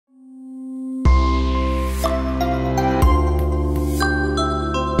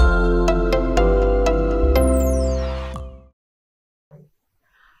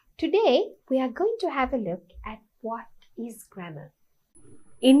are going to have a look at what is grammar.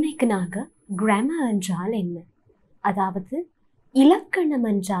 இன்னைக்கு நாங்க grammar என்றால் என்ன, அதாவது இலக்கணம்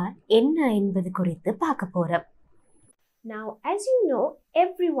என்றால் என்ன என்பது குறித்து பார்க்க போறோம். Now, as you know,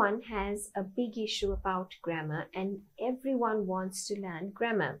 everyone has a big issue about grammar and everyone wants to learn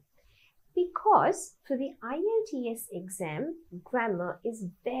grammar. Because for the IELTS exam, grammar is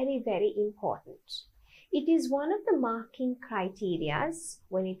very, very important. It is one of the marking criteria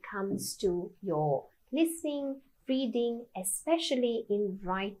when it comes to your listening, reading, especially in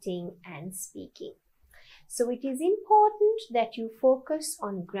writing and speaking. So it is important that you focus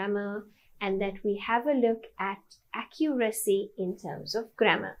on grammar and that we have a look at accuracy in terms of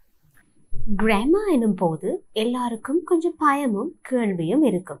grammar. Grammar எனும் போது எல்லாருக்கும் கொஞ்சம் பயமும் கேள்வியும்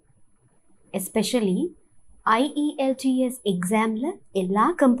இருக்கும். Especially IELTS எக்ஸாம்ல எல்லா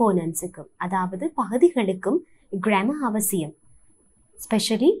கம்போனன்ட்ஸுக்கும், அதாவது பகுதிகளுக்கும் கிராமர் அவசியம்.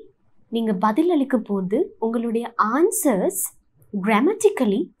 ஸ்பெஷலி நீங்கள் பதில் அளிக்கும் போது உங்களுடைய ஆன்சர்ஸ்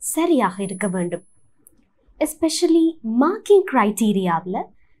கிராமட்டிக்கலி சரியாக இருக்க வேண்டும். எஸ்பெஷலி மார்க்கிங் க்ரைட்டீரியாவில்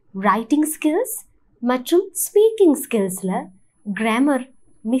ரைட்டிங் ஸ்கில்ஸ் மற்றும் ஸ்பீக்கிங் ஸ்கில்ஸில் கிராமர்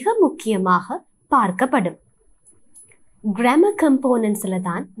மிக முக்கியமாக பார்க்கப்படும். கிராமர் கம்போனன்ட்ஸில்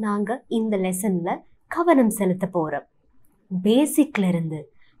தான் நாங்கள் இந்த லெசனில் கவனம் செலுத்த போகிறோம். பேசிக்லேருந்து,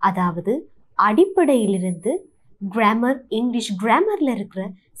 அதாவது அடிப்படையிலிருந்து கிராமர், இங்கிலீஷ் கிராமரில் இருக்கிற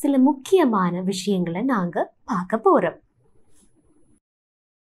சில முக்கியமான விஷயங்களை நாங்கள் பார்க்க போகிறோம்.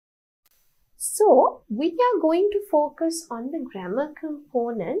 So, we are going to focus on the grammar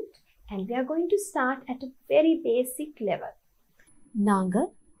component and we are going to start at a very basic level. நாங்கள்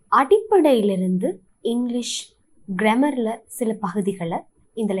அடிப்படையிலிருந்து இங்கிலீஷ் கிராமரில் சில பகுதிகளை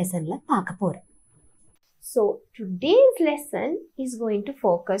இந்த லெசனில் பார்க்க போகிறோம். So, today's lesson is going to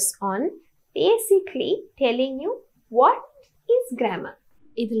focus on basically telling you what is grammar.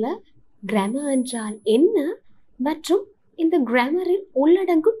 இதில் grammar என்றால் என்ன மற்றும் இந்த கிராமரில்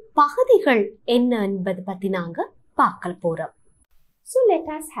உள்ளடங்கும் பகுதிகள் என்ன என்பது பற்றி நாங்கள் பார்க்க போகிறோம். So let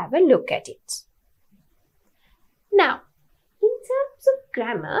us have a look at it. Now, in terms of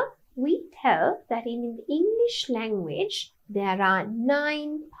grammar, we tell that in the English language, there are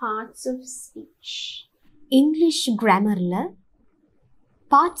 9 parts of speech. English கிராமரில்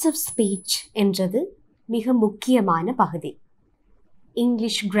parts of speech என்றது மிக முக்கியமான பகுதி.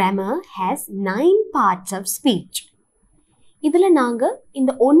 English grammar has 9 parts of speech. இதில் நாங்கள்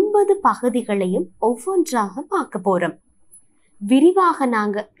இந்த 9 பகுதிகளையும் ஒவ்வொன்றாக பார்க்க போகிறோம். விரிவாக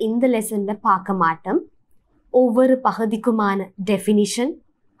நாங்கள் இந்த லெசனில் பார்க்க மாட்டோம். ஒவ்வொரு பகுதிக்குமான டெஃபினிஷன்,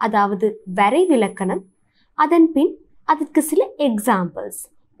 அதாவது வரைவிலக்கணம், அதன் பின் அதற்கு சில எக்ஸாம்பிள்ஸ்,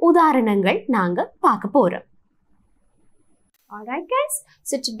 உதாரணங்கள் நாங்கள் பார்க்க போகிறோம். Alright guys,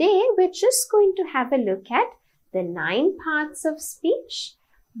 so today we're just going to have a look at the 9 parts of speech,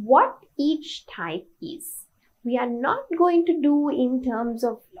 what each type is. We are not going to do in terms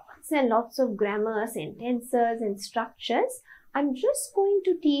of lots and lots of grammar, sentences and structures. I'm just going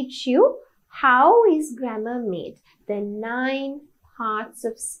to teach you how is grammar made, the 9 parts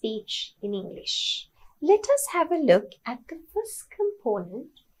of speech in English. Let us have a look at the first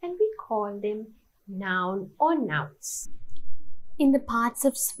component and we call them noun or nouns. In the parts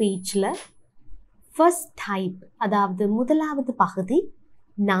of speechல first type, அதாவது முதலாவது பகுதி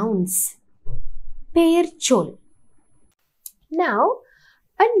nouns, பெயர் சொல். Now,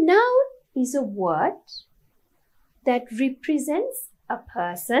 a noun is a word that represents a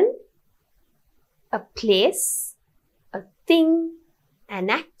person, a place, a thing, an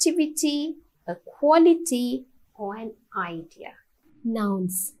activity, a quality or an idea.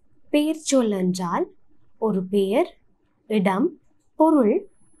 Nouns, பெயர் சொல் என்றால் ஒரு பெயர், இடம், பொருள்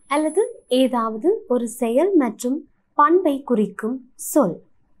அல்லது ஏதாவது ஒரு செயல் மற்றும் பண்பை குறிக்கும் சொல்.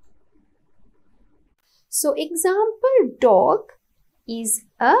 So example, dog is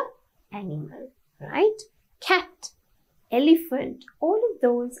a animal, right? Cat, elephant, all of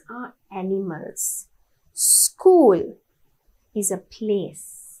those are animals. School is a place.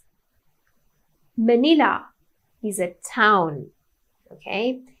 Manila is a town, okay?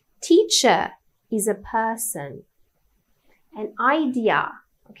 Teacher is a person. An idea,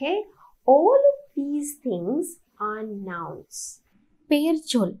 okay? All of these things are nouns. பெயர்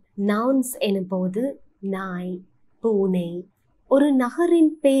சொல் nouns எனும்போது நாய், பூனை, ஒரு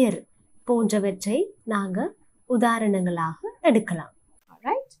நகரின் பெயர் போன்றவற்றை நாங்கள் உதாரணங்களாக எடுக்கலாம்.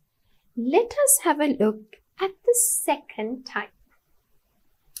 Alright, let us have a look at the second type.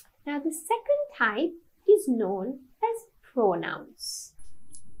 Now the second type is known as pronouns.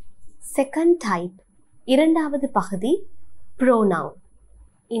 Second type, இரண்டாவது பகுதி pronoun.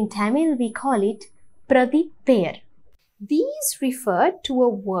 In Tamil we call it பிரதி பெயர். These refer to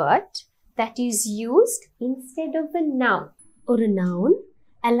a word that is used instead of a noun. ஒரு noun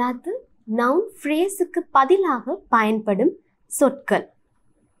அல்லது noun phrase-க்கு பதிலாக பயன்படும் சொற்கள்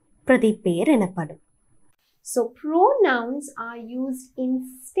பிரதிபெயர் எனப்படும். So pronouns are used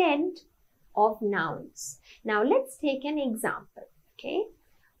instead of nouns. Now let's take an example. Okay,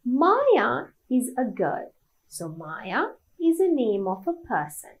 Maya is a girl. So Maya is a name of a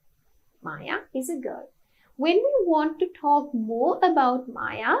person. Maya is a girl. When we want to talk more about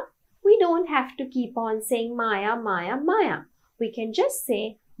Maya, we don't have to keep on saying Maya, Maya, Maya. We can just say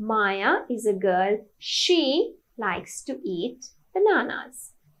Maya is a girl. She likes to eat bananas.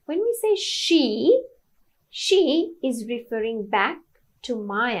 When we say she is referring back to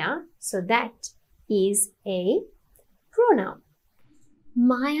Maya, so that is a pronoun.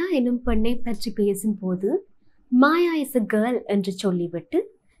 மாயா எனும் பெண்ணை பற்றி பேசும்போது மாயா is a girl என்று சொல்லிவிட்டு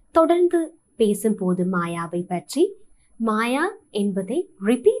தொடர்ந்து பேசும்போது மாயாவை பற்றி மாயா என்பதை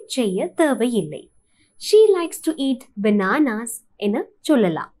ரிப்பீட் செய்ய தேவையில்லை. She likes to eat bananas என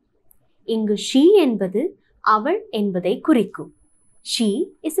சொல்லலாம். இங்கு she என்பது அவள் என்பதை குறிக்கும். She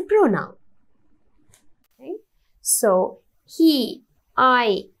is a pronoun. Okay. So he, I,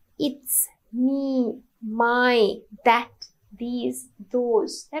 it's, me, my, that, these,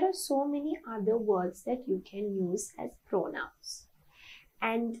 those. There are so many other words that you can use as pronouns.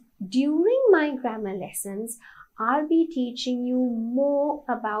 And during my grammar lessons, I'll be teaching you more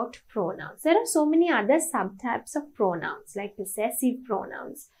about pronouns. There are so many other subtypes of pronouns like possessive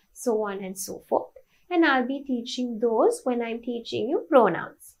pronouns, so on and so forth. And I'll be teaching those when I'm teaching you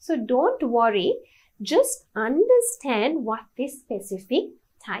pronouns. So don't worry, just understand what this specific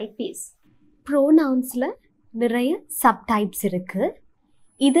type is. ப்ரோனவுன்ஸில் நிறைய subtypes இருக்கு.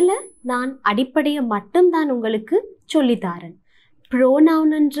 இதில் நான் அடிப்படையை மட்டும்தான் உங்களுக்கு சொல்லித்தாரேன்.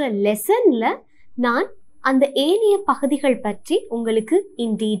 ப்ரோனவுன்ன்ற லெசனில் நான் அந்த ஏனைய பகுதிகள் பற்றி உங்களுக்கு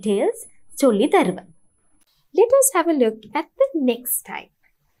இன் டீட்டெயில்ஸ் சொல்லி தருவேன். Let us have a look at the next type.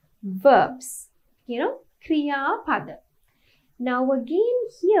 Verbs. Kriya Pada. Now again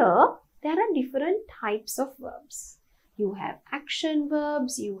here, there are different types of verbs. You have action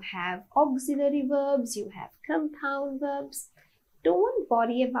verbs, you have auxiliary verbs, you have compound verbs. Don't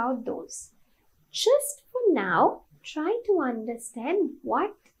worry about those. Just for now, try to understand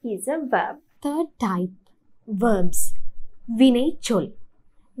what is a verb. Third type, verbs. வினை சொல்.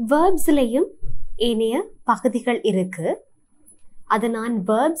 verbsலையும் ஏனைய பகுதிகள் இருக்கு. அதை நான்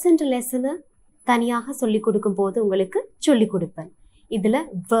verbs என்ற லெசனை தனியாக சொல்லிக் கொடுக்கும் போது உங்களுக்கு சொல்லிக் கொடுப்பேன். இதில்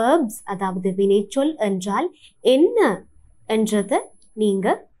verbs அதாவது வினைச்சொல் என்றால் என்ன என்றதை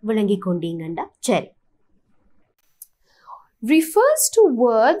நீங்கள் விளங்கி கொண்டீங்கண்டா சரி. Refers to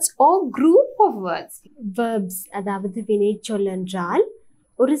words or group of words. verbs அதாவது வினைச்சொல் என்றால்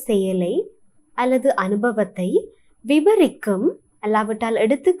ஒரு செயலை அல்லது அனுபவத்தை விவரிக்கும் அல்லாவிட்டால்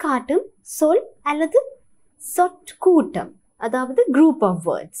எடுத்துக்காட்டும் சொல் அல்லது சொற்கூட்டம் அதாவது group of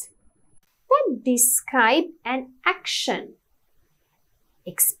words that describe an action,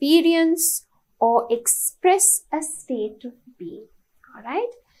 experience or express a state of being. All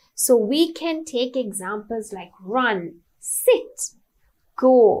right, so we can take examples like run, sit,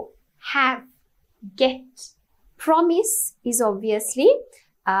 go, have, get. Promise is obviously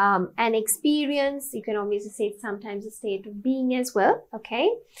an experience. You can obviously say it's sometimes a state of being as well. Okay,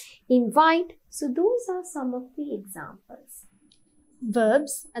 invite. So those are some of the examples.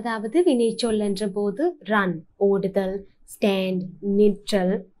 verbs அதாவது வினைச்சொல் என்ற போது run ஓடுதல், stand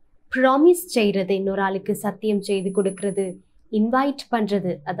நிற்றல், promise செய்கிறது இன்னொரு ஆளுக்கு சத்தியம் செய்து கொடுக்கிறது, இன்வைட்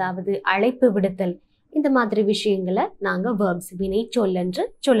பண்ணுறது அதாவது அழைப்பு விடுத்தல், இந்த மாதிரி விஷயங்களை நாங்கள் verbs வினைச்சொல் என்று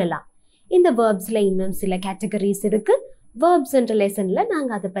சொல்லலாம். இந்த verbsல இன்னும் சில கேட்டகரிஸ் இருக்கு. verbs என்ற லெசனில்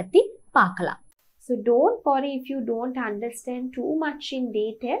நாங்கள் அதை பற்றி பார்க்கலாம். So don't worry if you don't understand too much in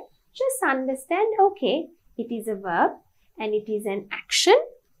detail. Just understand, okay, it is a verb and it is an action,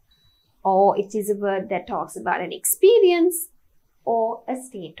 or it is a word that talks about an experience or a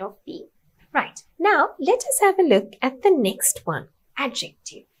state of being. Right, now let us have a look at the next one,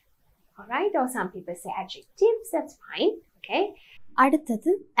 adjective. All right, or some people say adjectives, that's fine. Okay,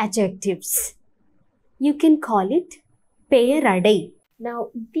 அடுத்தது adjectives. You can call it பெயரடை. Now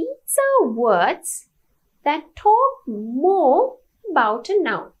these are words that talk more about a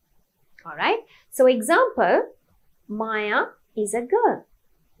noun. All right, so example, Maya is a girl.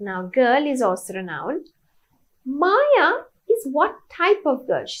 Now girl is also a noun. Maya is what type of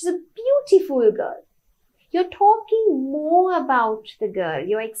girl? She's a beautiful girl. You're talking more about the girl.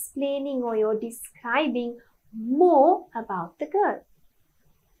 You're explaining or you're describing more about the girl.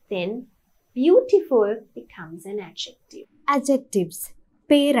 Then beautiful becomes an adjective. Adjectives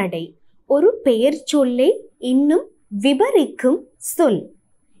பெயரடை ஒரு பெயர் சொல்லை இன்னும் விவரிக்கும் சொல்.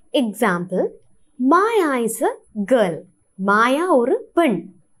 Example, Maya is a girl. Maya ஒரு பெண்.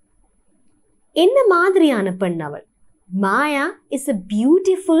 என்ன மாதிரியான பெண் அவள்? Maya is a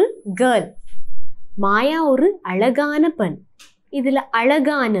beautiful girl. Maya ஒரு அழகான பெண். இதுல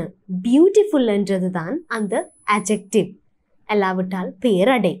அழகான beautiful என்றதுதான் அந்த adjective. அல்லாவிட்டால்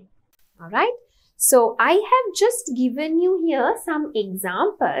பெயரடை. Alright. So I have just given you here some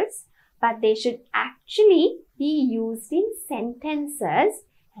examples, but they should actually be used in sentences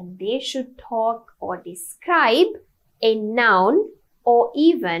and they should talk or describe a noun or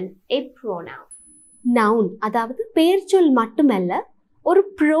even a pronoun. Noun அதாவது பெயர்ச்சொல் மட்டுமல்ல, ஒரு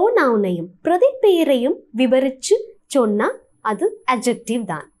pronoun-ஐயும் பிரதிபெயரையும் விவரிச்சு சொன்னா அது adjective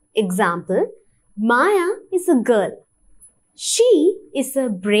தான். Example, Maya is a girl. She is a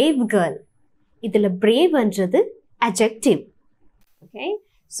brave girl. இதுல brave என்றது adjective. Okay,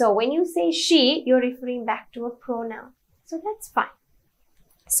 so when you say she, you're referring back to a pronoun. So that's fine.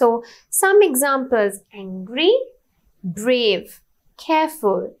 So some examples: angry, brave,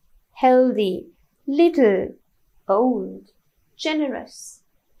 careful, healthy, little, old, generous,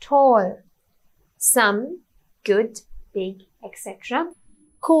 tall, some, good, big, etc.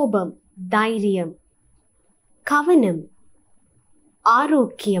 கோபம், தைரியம், கவனம்,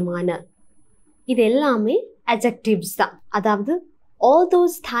 ஆரோக்கியமான, இது எல்லாமே adjectives தான். அதாவது all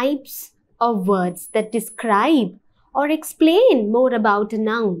those types of words that describe or explain more about a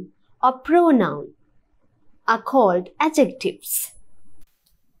noun or pronoun are called adjectives.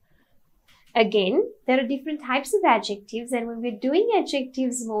 Again, there are different types of adjectives, and when we're doing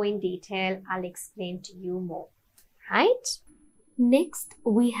adjectives more in detail, I'll explain to you more. Right? Next,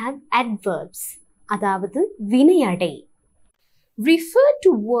 we have adverbs. அதாவது வினையடை. Refer to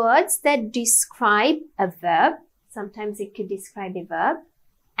words that describe a verb. Sometimes it could describe a verb,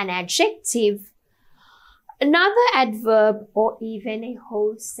 an adjective, another adverb, or even a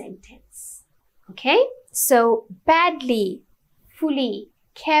whole sentence. Okay? So, badly, fully,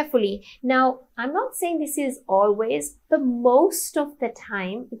 carefully. Now, I'm not saying this is always, but most of the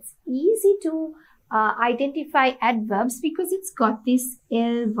time, it's easy to identify adverbs because it's got this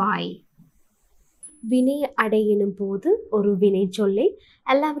ly. வினை அடையினும் போது ஒரு வினை சொல்லை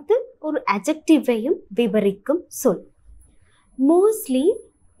அல்லாவது ஒரு adjective-ஐயும் விவரிக்கும் சொல். Mostly,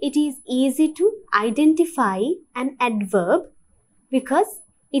 it is easy to identify an adverb because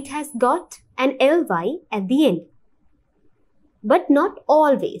it has got an ly at the end. But not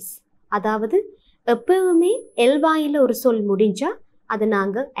always. அதாவது எப்பவுமே ly-ல ஒரு சொல் முடிஞ்சா அது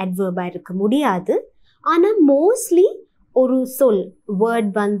நாங்க adverb-ஆ இருக்க முடியாது. ஆனா mostly ஒரு சொல் word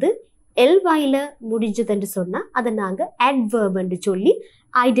வந்து ly-ல முடிஞ்சதுன்னு சொன்னா அதை நாங்க adverb என்று சொல்லி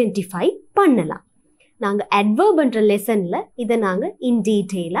ஐடென்டிஃபை பண்ணலாம். நாங்க adverb என்ற லெசன்ல இதை நாங்க in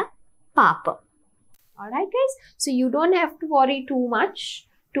detail-ஆ பார்ப்போம். Alright guys, so you don't have to worry too much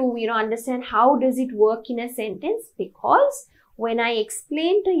to understand how does it work in a sentence, because when I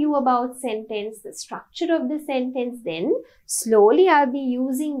explain to you about sentence, the structure of the sentence, then slowly I'll be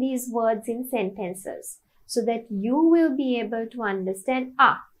using these words in sentences so that you will be able to understand,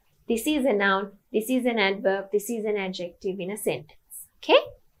 this is a noun, this is an adverb, this is an adjective in a sentence. Okay?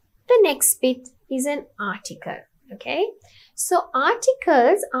 The next bit is an article. Okay? So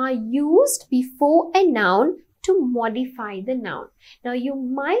articles are used before a noun to modify the noun. Now you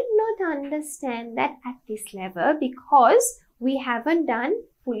might not understand that at this level because we haven't done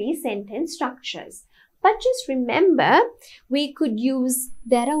fully sentence structures. But just remember, we could use...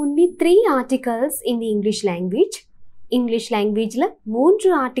 There are only 3 articles in the English language. English language-ல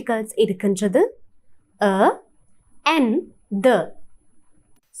 3 articles இருக்கின்றது. A, an, the.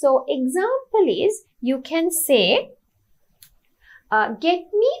 So example is, you can say, get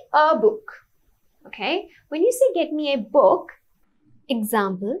me a book. Okay? When you say get me a book,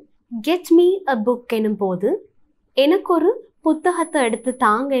 example, get me a book எனும் போது, எனக்கு ஒரு புத்தகத்தை எடுத்து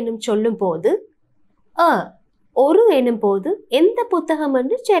தாங்க எனும் சொல்லும் போது, ஒரு எனும் போது எந்த புத்தகம்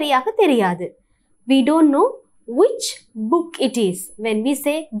என்று சரியாக தெரியாது. We don't know which book it is when we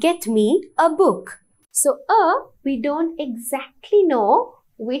say get me a book. So we don't exactly know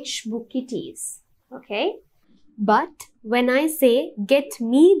which book it is. Okay? But when I say get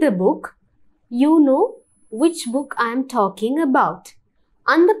me the book, you know which book I am talking about.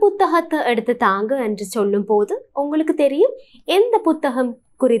 அந்த புத்தகத்தை எடுத்து தாங்க என்று சொல்லும் போது உங்களுக்கு தெரியும் எந்த புத்தகம்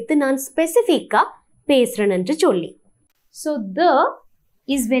குறித்து நான் ஸ்பெசிஃபிக்கா பேசுறேன் என்று சொல்லி. So the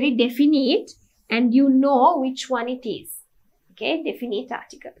is very definite and you know which one it is. Okay, definite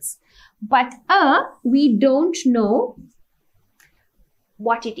articles. But we don't know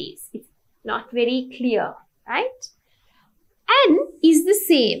what it is. It's not very clear, right? An is the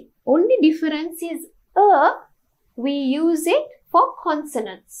same. Only difference is we use it For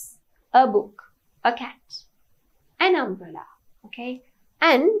consonants, a book, a cat, an umbrella. Okay,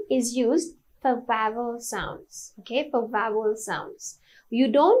 N is used for vowel sounds. Okay, for vowel sounds. You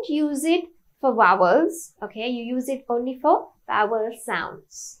don't use it for vowels. Okay, you use it only for vowel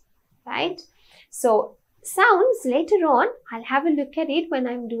sounds, right? So sounds, later on I'll have a look at it when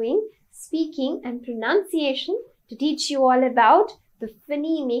I'm doing speaking and pronunciation to teach you all about the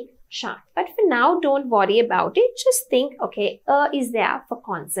phonemic chart. But for now, don't worry about it. Just think, okay, is there for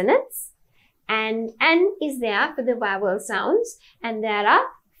consonants and N is there for the vowel sounds, and there are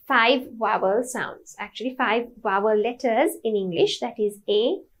 5 vowel sounds, actually 5 vowel letters in English, that is A,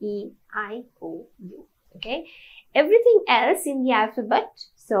 E, I, O, U. Okay, everything else in the alphabet,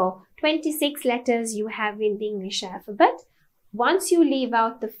 so 26 letters you have in the English alphabet. Once you leave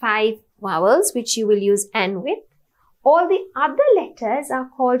out the 5 vowels, which you will use N with, all the other letters are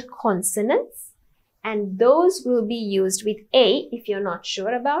called consonants, and those will be used with A if you're not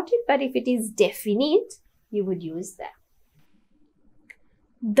sure about it, but if it is definite, you would use that.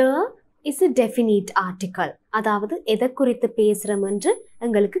 The is a definite article. அதாவது எதை குறித்து பேசுறோம் என்று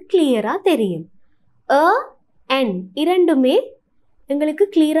எங்களுக்கு கிளியரா தெரியும். A and இரண்டுமே எங்களுக்கு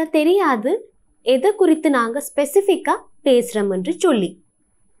கிளியரா தெரியாது எதை குறித்து நாங்க ஸ்பெசிஃபிக்கா பேசுறோம் என்று சொல்லி.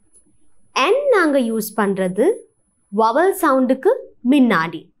 N நாங்க யூஸ் பண்றது வவல் சவுண்டுக்கு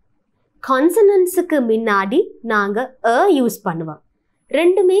முன்னாடி, கான்சனன்ட்ஸுக்கு முன்னாடி நாங்க a யூஸ் பண்ணுவோம்.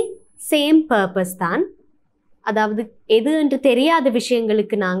 ரெண்டுமே சேம் பர்பஸ் தான். அதாவது எது என்று தெரியாத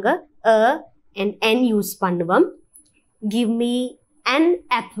விஷயங்களுக்கு நாங்க a and n யூஸ் பண்ணுவோம். Give me an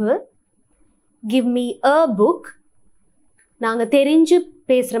apple, give me a book. நாங்க தெரிஞ்சு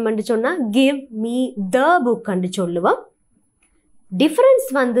பேசுறோம்னு சொன்னா give me the book என்று சொல்லுவோம். டிஃபரன்ஸ்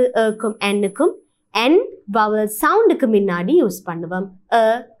வந்து க்கும் n-க்கும் n vowel சவுண்டுக்கு முன்னாடி யூஸ் பண்ணுவோம், a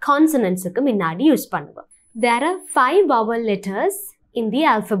கான்சனன்ட்ஸுக்கு முன்னாடி யூஸ் பண்ணுவோம். There are 5 vowel letters in the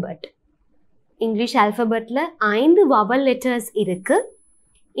alphabet. English ஆல்ஃபபெட்ல 5 vowel letters இருக்கு.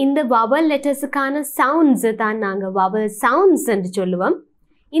 இந்த vowel lettersக்கான சவுண்ட்ஸ் தான் நாங்க vowel sounds என்று சொல்லுவோம்.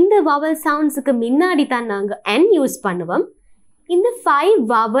 இந்த vowel soundsக்கு முன்னாடி தான் நாங்க n யூஸ் பண்ணுவோம். இந்த 5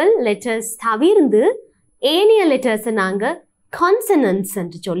 vowel letters தவிர்த்து ஏனைய letters நாங்க consonants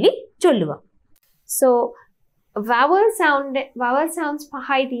என்று சொல்லுவோம். So vowel sounds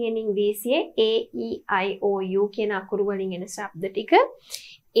පහයි තියෙන ඉංග්‍රීසියේ A, E, I, O, U කියන අකුරු වලින් එන ශබ්ද ටික.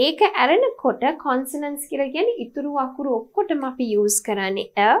 ඒක ඇරෙනකොට consonants කියලා කියන්නේ ඉතුරු අකුරු ඔක්කොටම අපි use කරන්නේ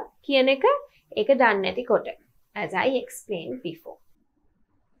a කියන එක, ඒක දන්නේ නැතිකොට, as I explained before.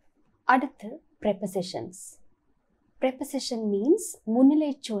 அடுத்து prepositions. Preposition means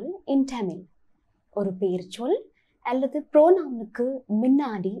முன்னிலை சொல் in Tamil. ஒரு பெயர் சொல் அல்லது pronoun-க்கு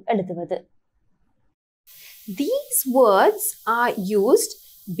முன்னாடி எழுதுவது. These words are used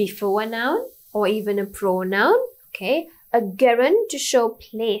before a noun or even a pronoun, okay? A gerund to show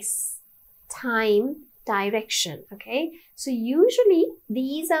place, time, direction, okay? So usually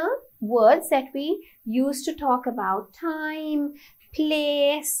these are words that we use to talk about time,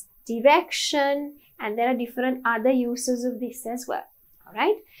 place, direction, and there are different other uses of this as well, all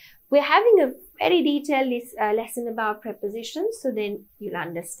right? We're having a very detailed lesson about prepositions, so then you'll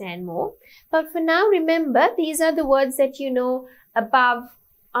understand more. But for now, remember, these are the words that you know: above,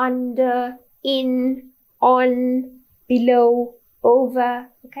 under, in, on, below, over,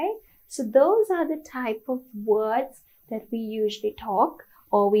 okay? So those are the type of words that we usually talk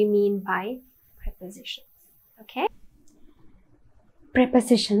or we mean by prepositions, okay?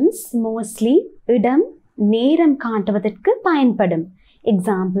 Prepositions mostly இடம், நேரம் காட்டுவதற்கு பயன்படும்.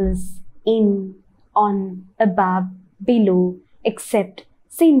 Examples: in, on, above, below, except,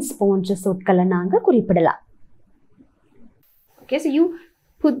 since போன்ற சொற்களை நாங்க குறிப்பிடலாம். Okay, so you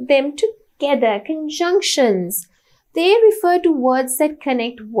put them together, conjunctions. They refer to words that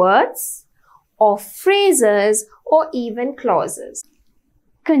connect words or phrases or even clauses.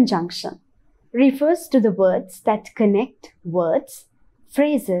 Conjunction refers to the words that connect words,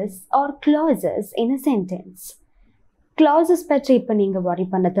 phrases or clauses in a sentence. Clauses பற்றி இப்போ நீங்க worry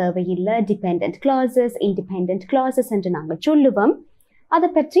பண்ண தேவையில்லை. Dependent clauses, independent clauses என்று நாங்க சொல்லுவோம். அதை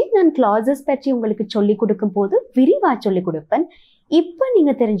பற்றி நான் clauses பற்றி உங்களுக்கு சொல்லிக் கொடுக்கும் போது விரிவா சொல்லிக் கொடுப்பேன். இப்போ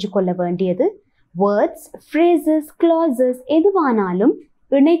நீங்க தெரிஞ்சு கொள்ள வேண்டியது words, phrases, clauses எதுவானாலும்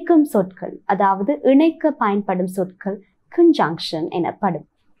இணைக்கும் சொற்கள், அதாவது இணைக்க பயன்படும் சொற்கள் conjunction எனப்படும்.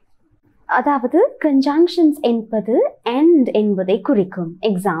 அதாவது conjunctions என்பது and என்பதை குறிக்கும்.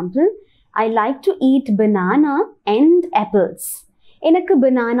 Example: I like to eat banana and apples. எனக்கு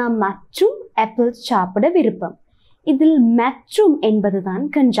banana மற்றும் apples சாப்பிட விருப்பம். இதில் மற்றும் என்பதுதான்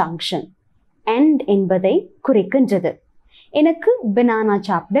conjunction. and என்பதை குறிக்கின்றது. எனக்கு banana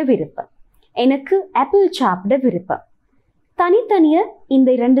சாப்பிட விருப்பம், எனக்கு apple சாப்பிட விருப்பம். தனித்தனிய இந்த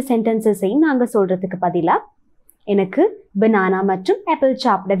 2 சென்டென்சஸையும் நாங்க சொல்றதுக்கு பதிலா எனக்கு banana மற்றும் apple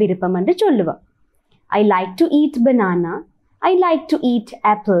சாப்பிட விருப்பம் என்று சொல்லுவோம். I like to eat banana. I like to eat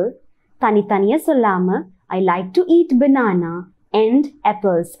apple. தனித்தனியா சொல்லாம I like to eat banana and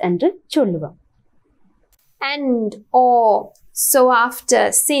apples என்று சொல்லுவோம். And, or, so after,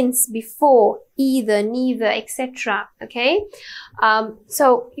 since, before, either, neither, etc. Okay, so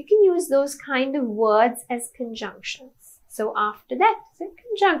you can use those kind of words as conjunctions. So after that, so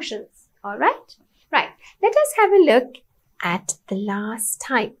conjunctions. All right. Let us have a look at the last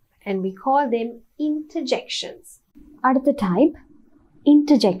type, and we call them interjections. அடுத்த type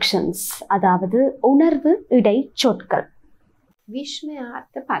interjections, அதாவது உணர்வு இடை சொற்கள்.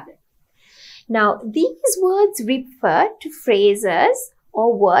 Vishmayartha pada. Now, these words refer to phrases or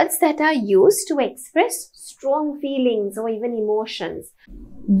words that are used to express strong feelings or even emotions.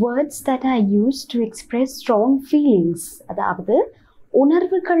 Words that are used to express strong feelings, அதாவது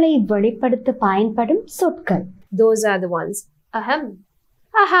உணர்வுகளை வெளிப்படுத்த பயன்படும் சொற்கள். Those are the ones. Aham,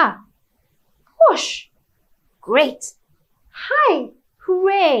 aha, whoosh, great, hi,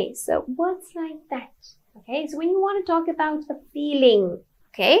 hooray. So words like that. Okay, so when you want to talk about a feeling,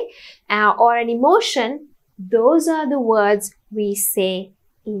 okay, or an emotion, those are the words we say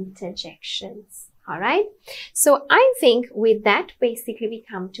interjections. All right. So I think with that, basically we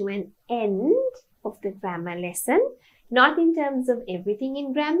come to an end of the grammar lesson. Not in terms of everything in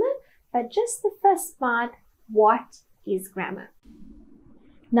grammar, but just the first part. What is grammar?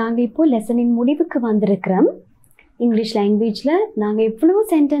 நாங்க இப்போ லெசனின் முடிவுக்கு வந்திருக்கிறோம். English லாங்குவேஜ்ல நாங்க எவ்வளவு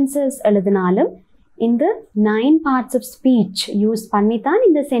sentences எழுதினாலும் இந்த 9 parts of speech use பண்ணி தான்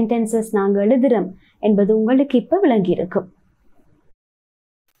இந்த சென்டென்சஸ் நாங்க எழுதுறோம் என்பது உங்களுக்கு இப்போ விளங்கி இருக்கும்.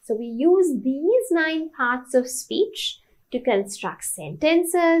 So we use these 9 parts of speech to construct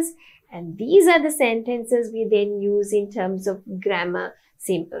sentences, and these are the sentences we then use in terms of grammar.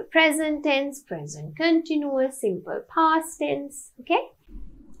 Simple present tense, present continuous, simple past tense. Okay?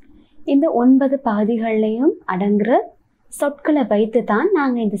 இந்த 9 பகுதிகளையும் அடங்குற சொற்களை வைத்து தான்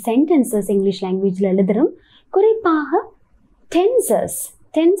நாங்கள் இந்த sentences English லாங்குவேஜில் எழுதுகிறோம். குறிப்பாக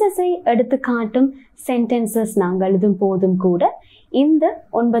டென்சஸை எடுத்து காட்டும் சென்டென்சஸ் நாங்கள் எழுதும் போதும் கூட இந்த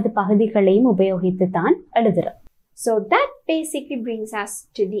 9 பகுதிகளையும் உபயோகித்து தான் எழுதுகிறோம். So that basically brings us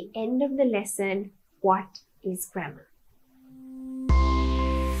to the end of the lesson. What is grammar?